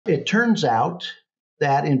It turns out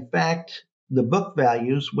that, in fact, the book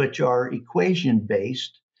values, which are equation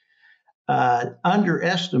based,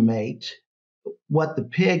 underestimate what the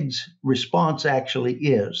pig's response actually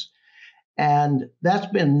is. And that's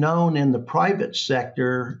been known in the private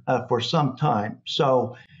sector for some time.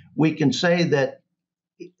 So we can say that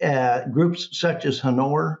groups such as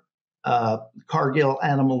Hanor, Cargill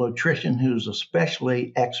Animal Nutrition, who's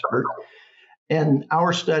especially expert, in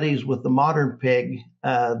our studies with the modern pig,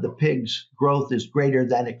 the pig's growth is greater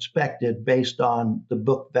than expected based on the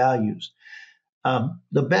book values.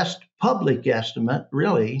 The best public estimate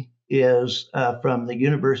really is from the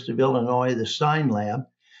University of Illinois, the Sign Lab,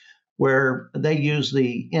 where they use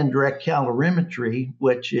the indirect calorimetry,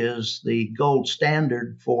 which is the gold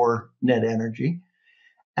standard for net energy.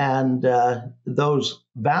 And those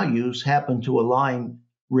values happen to align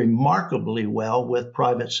remarkably well with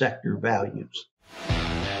private sector values.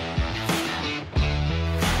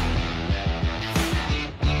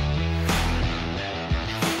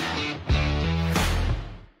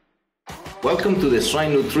 Welcome to the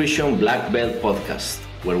Swine Nutrition Blackbelt Podcast,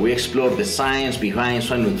 where we explore the science behind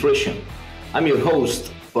swine nutrition. I'm your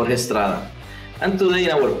host, Jorge Estrada, and today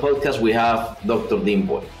in our podcast we have Dr. Dean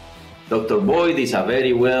Boyd. Dr. Boyd is a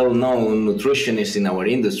very well-known nutritionist in our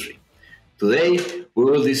industry. Today,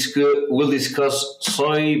 we'll discuss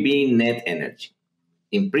soybean net energy.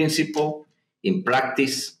 In principle, in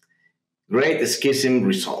practice, great schism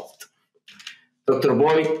resolved. Dr.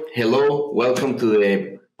 Boyd, hello, welcome to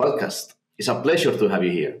the podcast. It's a pleasure to have you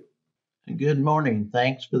here. Good morning.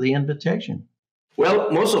 Thanks for the invitation. Well,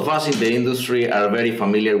 most of us in the industry are very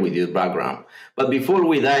familiar with your background. But before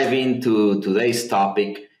we dive into today's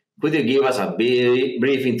topic, could you give us a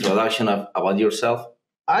brief introduction about yourself?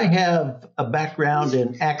 I have a background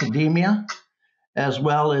in academia as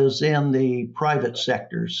well as in the private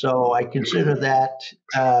sector, so I consider that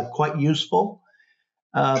quite useful.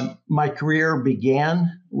 My career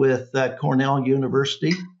began with Cornell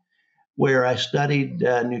University, where I studied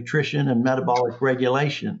nutrition and metabolic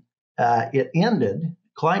regulation. It ended,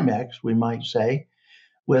 climax, we might say,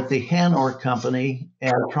 with the Hanor Company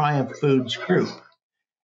and Triumph Foods Group.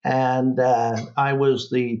 And I was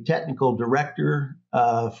the technical director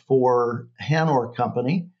for Hanor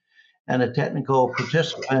Company and a technical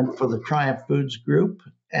participant for the Triumph Foods Group,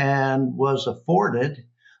 and was afforded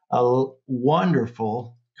a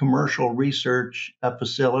wonderful commercial research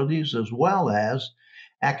facilities as well as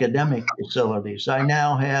academic facilities. I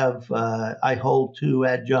now have, I hold 2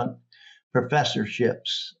 adjunct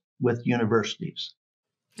professorships with universities.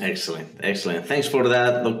 Excellent. Thanks for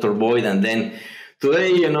that, Dr. Boyd. And then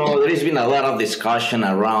today, there has been a lot of discussion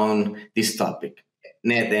around this topic,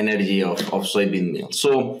 net energy of soybean meal.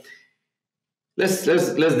 So let's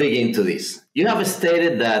dig into this. You have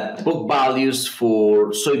stated that book values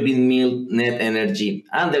for soybean meal net energy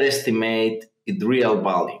underestimate its real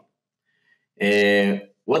value.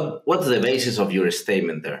 What's the basis of your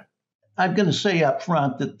statement there? I'm going to say up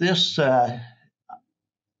front that this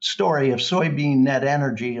story of soybean net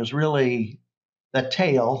energy is really a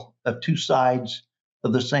tale of 2 sides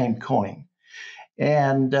of the same coin.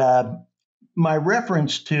 And my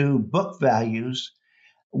reference to book values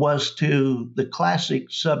was to the classic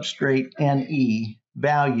substrate NE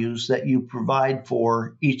values that you provide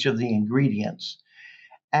for each of the ingredients.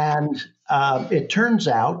 And it turns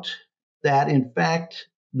out that, in fact,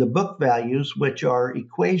 the book values, which are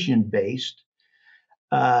equation-based,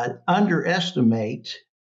 underestimate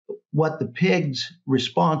what the pig's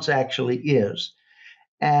response actually is.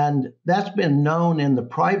 And that's been known in the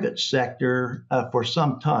private sector for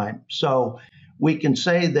some time. So we can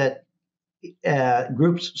say that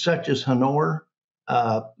groups such as Hanor,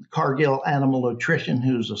 Cargill Animal Nutrition,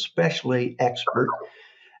 who's especially expert,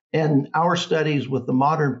 in our studies with the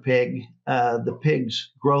modern pig, the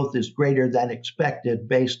pig's growth is greater than expected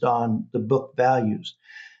based on the book values.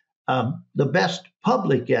 The best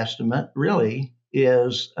public estimate really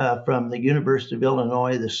is from the University of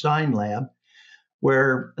Illinois, the Sign Lab,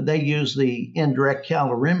 where they use the indirect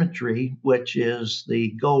calorimetry, which is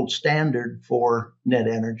the gold standard for net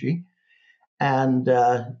energy. And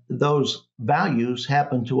those values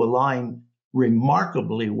happen to align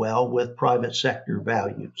remarkably well with private sector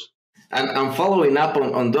values. And following up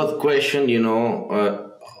on that question,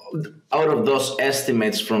 out of those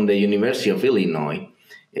estimates from the University of Illinois,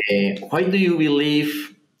 why do you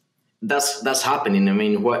believe that's happening? I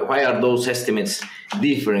mean, why are those estimates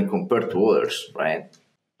different compared to others, right?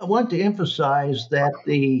 I want to emphasize that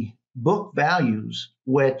the book values,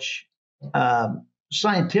 which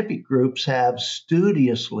scientific groups have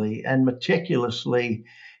studiously and meticulously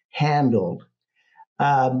handled,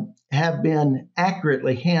 have been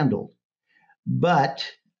accurately handled. But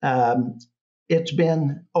it's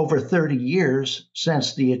been over 30 years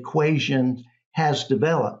since the equation has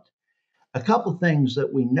developed. A couple things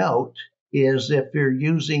that we note is if you're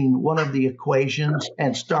using one of the equations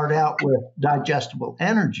and start out with digestible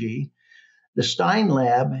energy, the Stein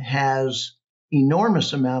lab has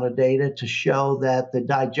enormous amount of data to show that the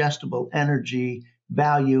digestible energy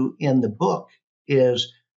value in the book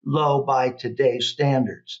is low by today's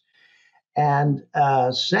standards. And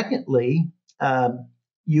secondly,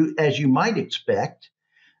 as you might expect,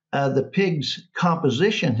 the pig's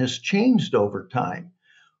composition has changed over time.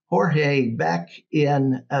 Jorge, back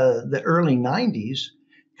in the early 90s,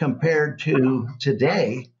 compared to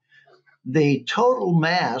today, the total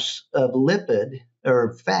mass of lipid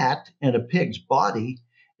or fat in a pig's body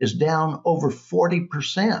is down over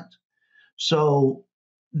 40%. So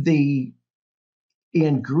the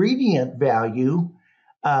ingredient value,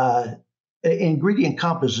 ingredient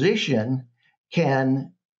composition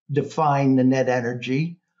can define the net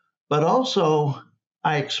energy, but also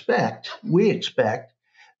we expect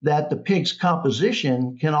that the pig's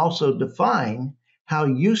composition can also define how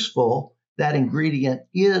useful that ingredient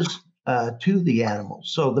is to the animal.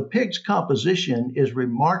 So the pig's composition is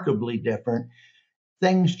remarkably different.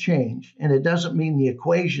 Things change, and it doesn't mean the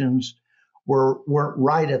equations weren't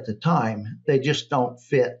right at the time. They just don't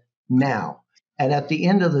fit now. And at the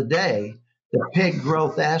end of the day, the pig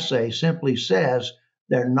growth assay simply says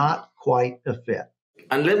they're not quite a fit.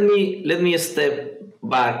 And let me step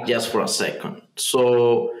back just for a second,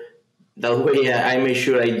 so that way I make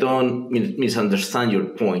sure I don't misunderstand your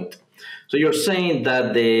point. So you're saying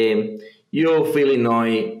that the U of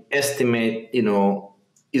Illinois estimate,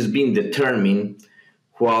 is being determined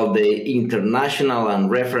while the international and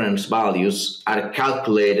reference values are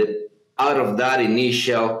calculated out of that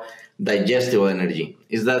initial digestible energy.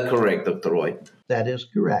 Is that correct, Dr. Boyd? That is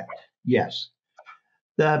correct, yes.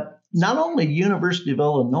 Not only University of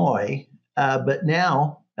Illinois, but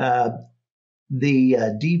now the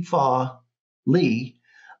DFA Li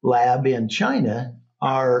lab in China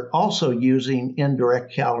are also using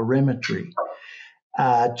indirect calorimetry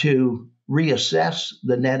to reassess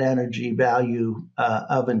the net energy value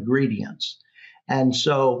of ingredients. And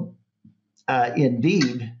so,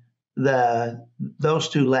 indeed, those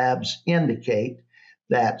two labs indicate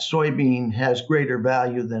that soybean has greater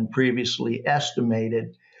value than previously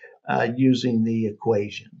estimated using the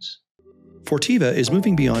equations. Fortiva is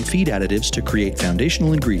moving beyond feed additives to create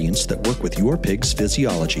foundational ingredients that work with your pig's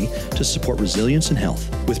physiology to support resilience and health.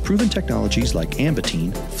 With proven technologies like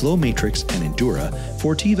Ambatine, Flow Matrix, and Endura,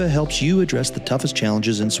 Fortiva helps you address the toughest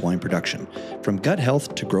challenges in swine production. From gut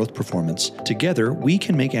health to growth performance, together we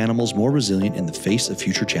can make animals more resilient in the face of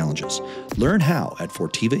future challenges. Learn how at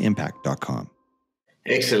fortivaimpact.com.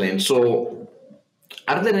 Excellent. So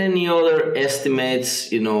are there any other estimates,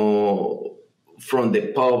 from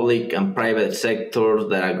the public and private sectors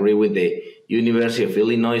that agree with the University of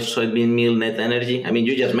Illinois soybean meal net energy? I mean,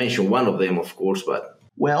 you just mentioned one of them, of course, but...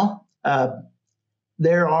 Well,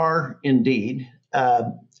 there are indeed.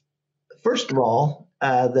 First of all,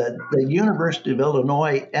 the University of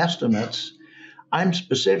Illinois estimates, I'm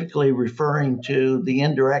specifically referring to the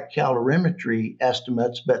indirect calorimetry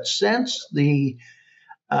estimates, but since the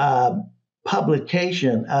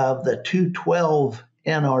publication of the 212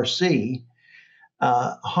 NRC,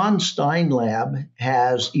 Hans Stein Lab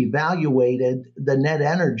has evaluated the net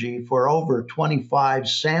energy for over 25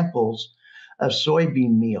 samples of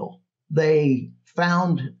soybean meal. They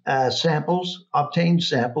found obtained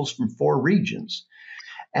samples from 4 regions.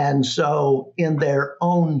 And so in their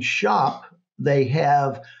own shop, they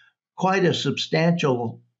have quite a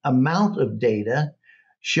substantial amount of data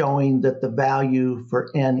showing that the value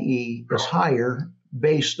for NE is higher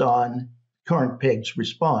based on current pig's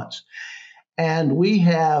response. And we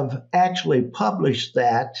have actually published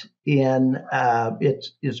that in, it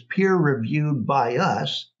is peer reviewed by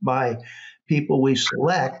us, by people we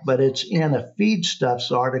select, but it's in a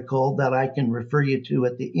Feedstuffs article that I can refer you to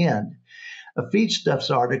at the end. A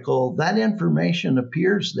Feedstuffs article, that information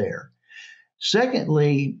appears there.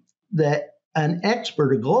 Secondly, that a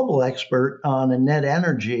global expert on a net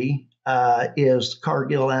energy is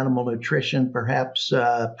Cargill Animal Nutrition, perhaps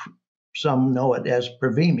some know it as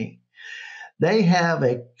Previmi. They have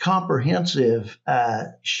a comprehensive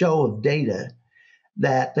show of data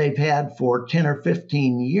that they've had for 10 or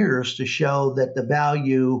 15 years to show that the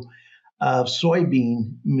value of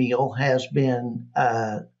soybean meal has been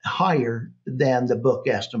higher than the book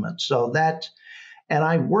estimate. So that And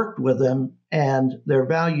I worked with them, and their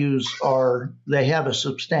values they have a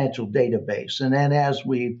substantial database. And then, as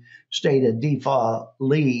we stated, DeFa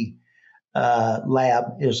Lee lab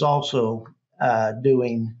is also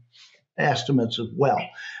doing estimates as well.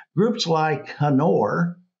 Groups like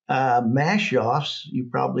Hanor, mash-offs, you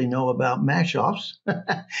probably know about mash-offs.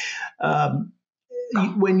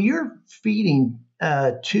 When you're feeding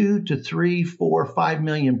 2 to 3, 4, 5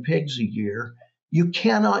 million pigs a year, you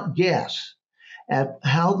cannot guess at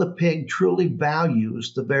how the pig truly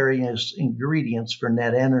values the various ingredients for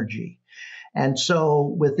net energy. And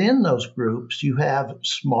so within those groups, you have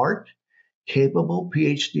smart, capable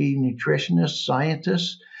Ph.D. nutritionists,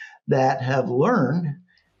 scientists that have learned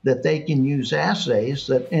that they can use assays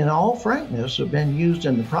that, in all frankness, have been used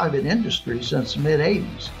in the private industry since the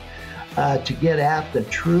mid-'80s to get at the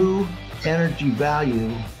true energy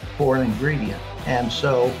value for an ingredient. And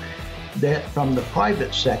so that from the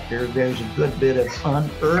private sector, there's a good bit of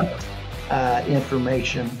unearthed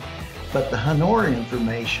information, but the Hanor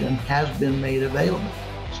information has been made available.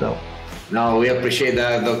 So, no, we appreciate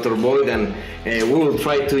that, Dr. Boyd, and we will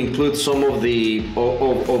try to include some of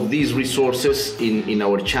these resources in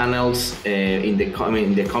our channels in the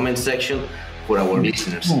comment section for our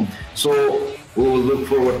listeners. So we will look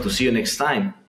forward to see you next time.